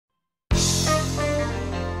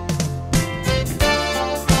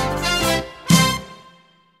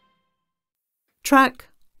Track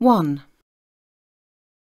 1.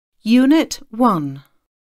 Unit 1.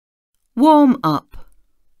 Warm up.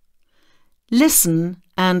 Listen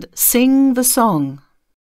and sing the song.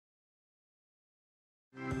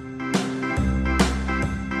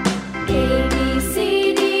 A, B,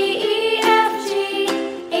 C, D, E, F, G,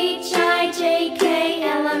 H, I, J, K,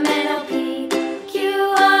 L, M, N, O, P, Q,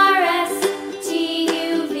 R, S, T,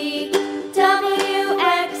 U, V, W,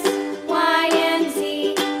 X, Y, and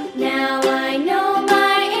Z. Now I know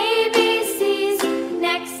my ABCs.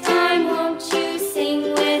 Next time won't you sing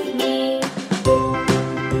with me?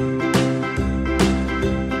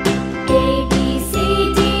 A, B,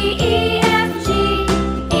 C, D, E, F, G,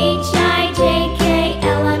 H, I, J, K,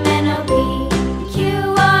 L, M, N, O, P, Q,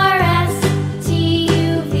 R, S, T,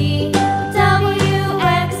 U, V, W,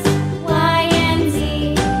 X, Y, and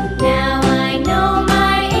Z. Now I know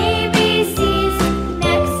my ABCs.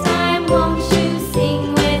 Next time won't you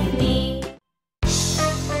sing with me?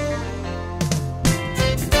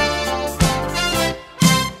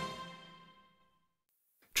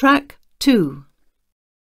 Track 2.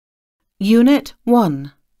 Unit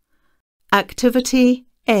 1. Activity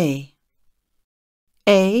A.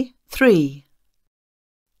 A3.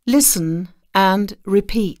 Listen and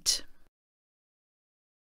repeat.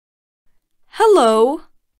 Hello,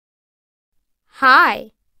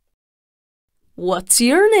 Hi, what's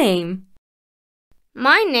your name?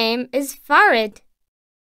 my name is Farid.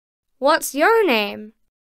 What's your name?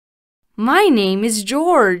 My name is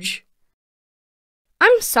George.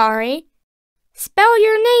 I'm sorry. Spell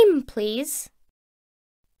your name, please.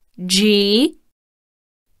 G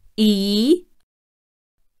E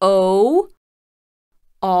O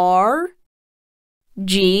R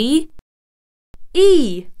G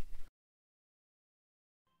E.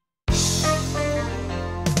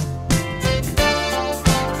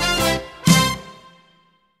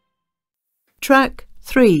 Track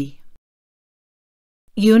 3.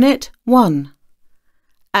 Unit 1.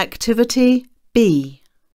 Activity B.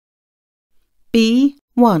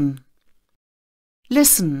 B1.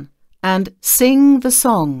 Listen and sing the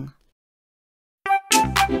song.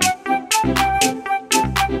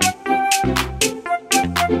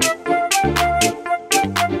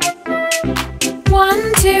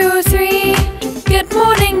 One, two, three. Good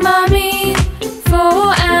morning, Mommy.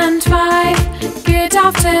 4 and 5. Good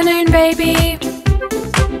afternoon, baby.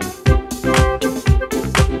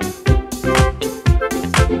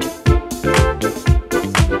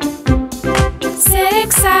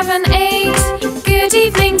 6, 7, 8. Good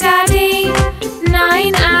evening, Daddy.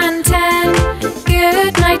 9 and 10.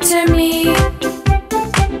 Good night to me.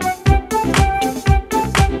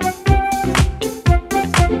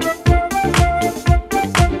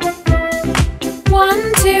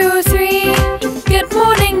 1, 2, 3. Good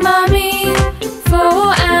morning, Mommy.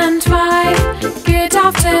 4 and 5. Good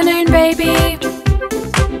afternoon, baby.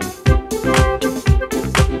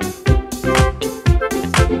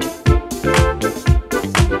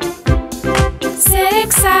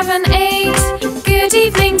 6, 7, 8. Good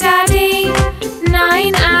evening, Daddy.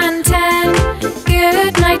 9 and 10.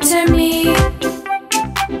 Good night to me.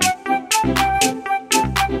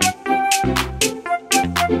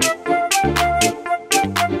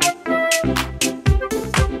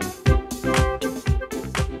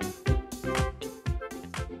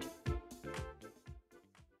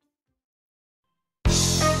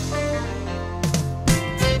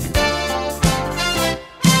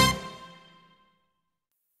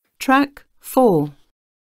 Track 4.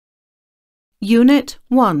 Unit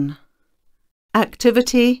 1.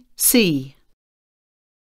 Activity C.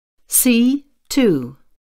 C2.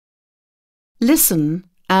 Listen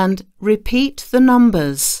and repeat the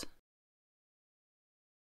numbers.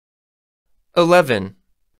 11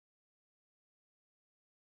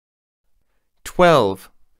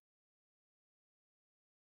 12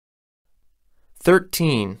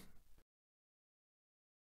 13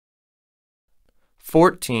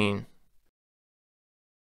 14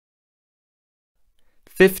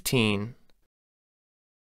 15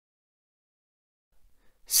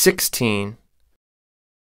 16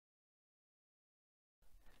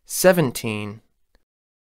 17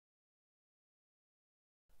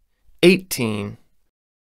 18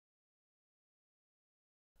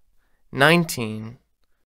 19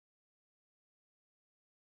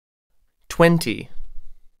 20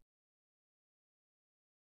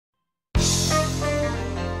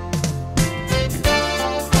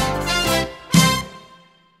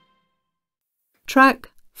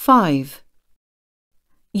 Track 5.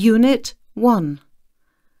 Unit 1.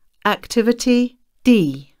 Activity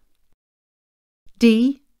D.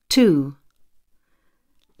 D2.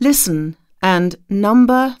 Listen and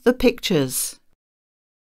number the pictures.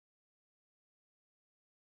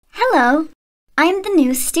 Hello, I'm the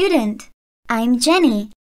new student. I'm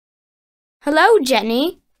Jenny. Hello,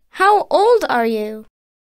 Jenny. How old are you?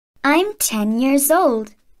 I'm 10 years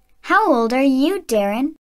old. How old are you,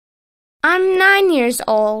 Darren? I'm 9 years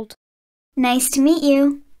old. Nice to meet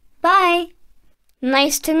you. Bye.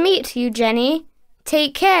 Nice to meet you, Jenny.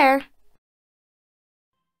 Take care.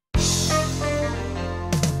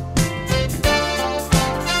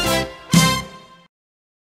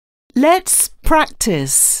 Let's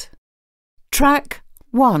practice. Track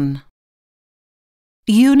 1.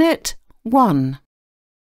 Unit 1.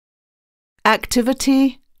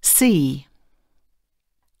 Activity C.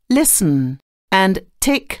 Listen and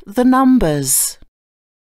tick the numbers.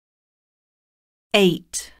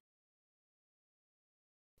 8,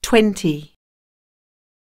 20,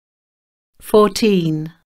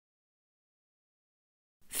 14,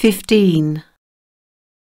 15,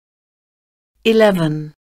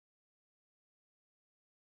 11,